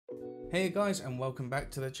Hey guys, and welcome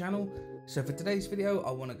back to the channel. So for today's video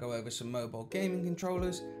I want to go over some mobile gaming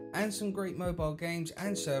controllers and some great mobile games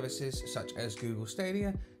and services such as Google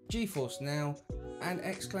Stadia, GeForce Now and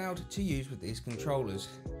xCloud to use with these controllers,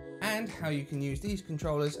 and how you can use these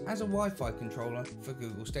controllers as a Wi-Fi controller for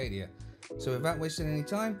Google Stadia. So without wasting any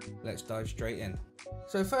time, let's dive straight in.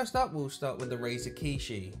 So first up, we'll start with the Razer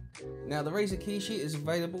Kishi. Now the Razer Kishi is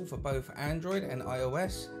available for both Android and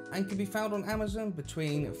iOS and can be found on Amazon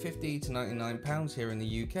between £50 to £99 here in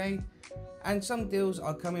the UK, and some deals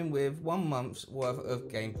are coming with 1 month's worth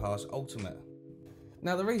of Game Pass Ultimate.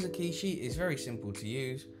 Now the Razer Kishi is very simple to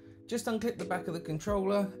use. Just unclip the back of the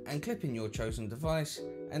controller and clip in your chosen device,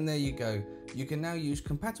 and there you go. You can now use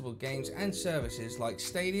compatible games and services like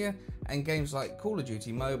Stadia and games like Call of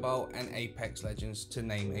Duty Mobile and Apex Legends, to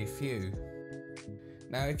name a few.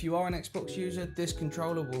 Now if you are an Xbox user, this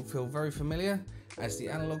controller will feel very familiar, as the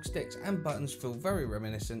analog sticks and buttons feel very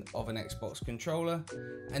reminiscent of an Xbox controller,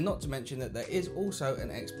 and not to mention that there is also an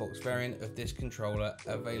Xbox variant of this controller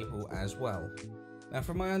available as well. Now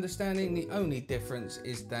from my understanding, the only difference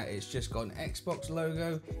is that it's just got an Xbox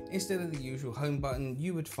logo instead of the usual home button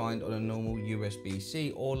you would find on a normal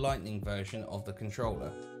USB-C or Lightning version of the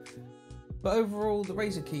controller. But overall, the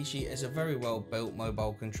Razer Kishi is a very well built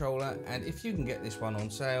mobile controller, and if you can get this one on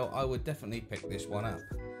sale, I would definitely pick this one up.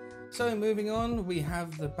 So moving on, we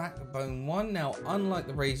have the Backbone One. Now unlike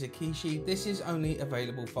the Razer Kishi, this is only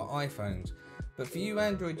available for iPhones. But for you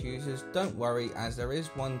Android users, don't worry, as there is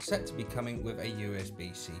one set to be coming with a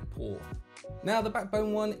USB-C port. Now the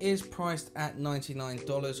Backbone One is priced at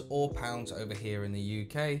 $99 or pounds over here in the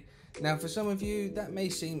UK. Now for some of you that may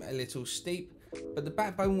seem a little steep, but the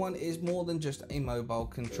Backbone One is more than just a mobile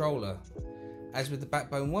controller. As with the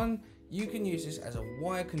Backbone One, you can use this as a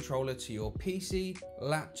wire controller to your PC,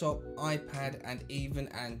 laptop, iPad and even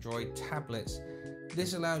Android tablets.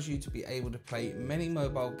 This allows you to be able to play many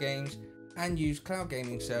mobile games and use cloud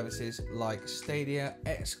gaming services like Stadia,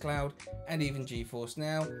 xCloud and even GeForce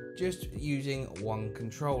Now, just using one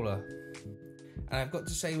controller. And I've got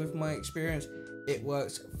to say, with my experience, it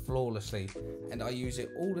works flawlessly, and I use it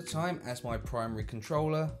all the time as my primary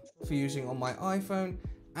controller for using on my iPhone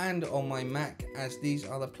and on my Mac, as these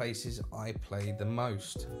are the places I play the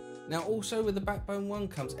most. Now also with the Backbone One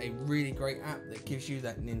comes a really great app that gives you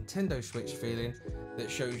that Nintendo Switch feeling, that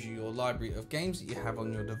shows you your library of games that you have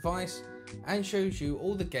on your device and shows you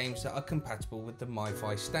all the games that are compatible with the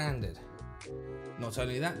MiFi standard. Not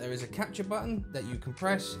only that, there is a capture button that you can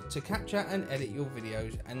press to capture and edit your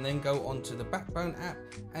videos and then go onto the Backbone app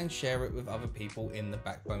and share it with other people in the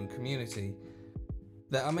Backbone community.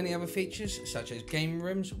 There are many other features such as game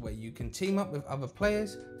rooms where you can team up with other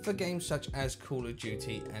players for games such as Call of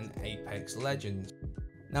Duty and Apex Legends.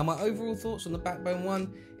 Now my overall thoughts on the Backbone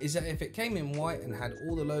One is that if it came in white and had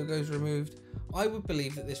all the logos removed, I would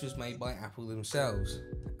believe that this was made by Apple themselves,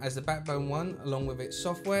 as the Backbone One along with its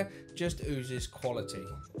software just oozes quality.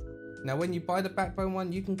 Now when you buy the Backbone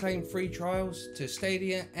One, you can claim free trials to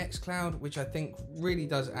Stadia, xCloud, which I think really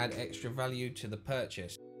does add extra value to the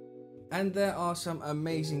purchase. And there are some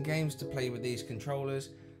amazing games to play with these controllers,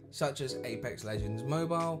 such as Apex Legends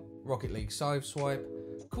Mobile, Rocket League Sideswipe,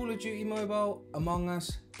 Call of Duty Mobile, Among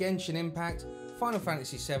Us, Genshin Impact, Final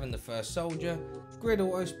Fantasy VII The First Soldier, Grid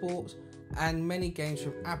Autosports, and many games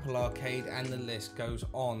from Apple Arcade, and the list goes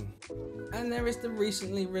on. And there is the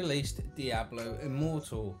recently released Diablo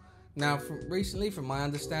Immortal. Now from my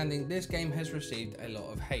understanding, this game has received a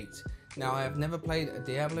lot of hate. Now I have never played a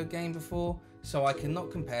Diablo game before, so I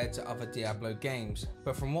cannot compare to other Diablo games,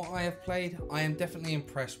 but from what I have played, I am definitely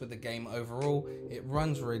impressed with the game overall. It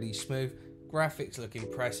runs really smooth, graphics look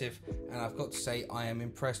impressive, and I've got to say I am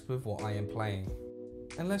impressed with what I am playing.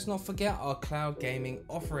 And let's not forget our cloud gaming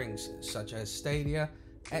offerings such as Stadia,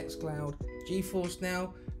 xCloud, GeForce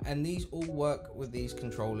Now, and these all work with these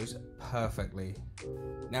controllers perfectly.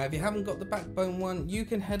 Now if you haven't got the Backbone One, you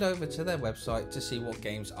can head over to their website to see what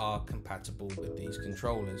games are compatible with these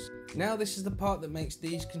controllers. Now this is the part that makes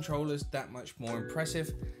these controllers that much more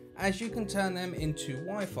impressive, as you can turn them into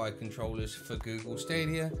Wi-Fi controllers for Google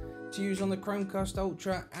Stadia to use on the Chromecast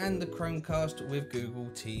Ultra and the Chromecast with Google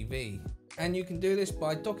TV. And you can do this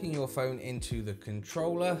by docking your phone into the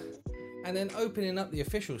controller and then opening up the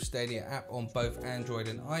official Stadia app on both Android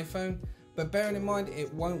and iPhone, but bearing in mind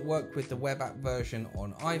it won't work with the web app version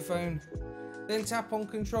on iPhone. Then tap on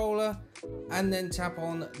controller and then tap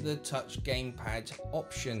on the touch gamepad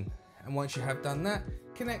option, and once you have done that,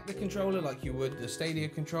 connect the controller like you would the Stadia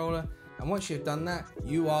controller, and once you've done that,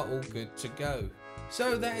 you are all good to go.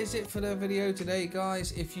 So that is it for the video today,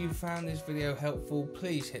 guys. If you found this video helpful,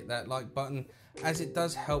 please hit that like button, as it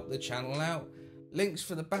does help the channel out. Links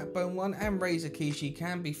for the Backbone one and Razer Kishi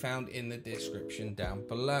can be found in the description down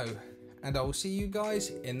below. And I will see you guys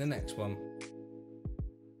in the next one.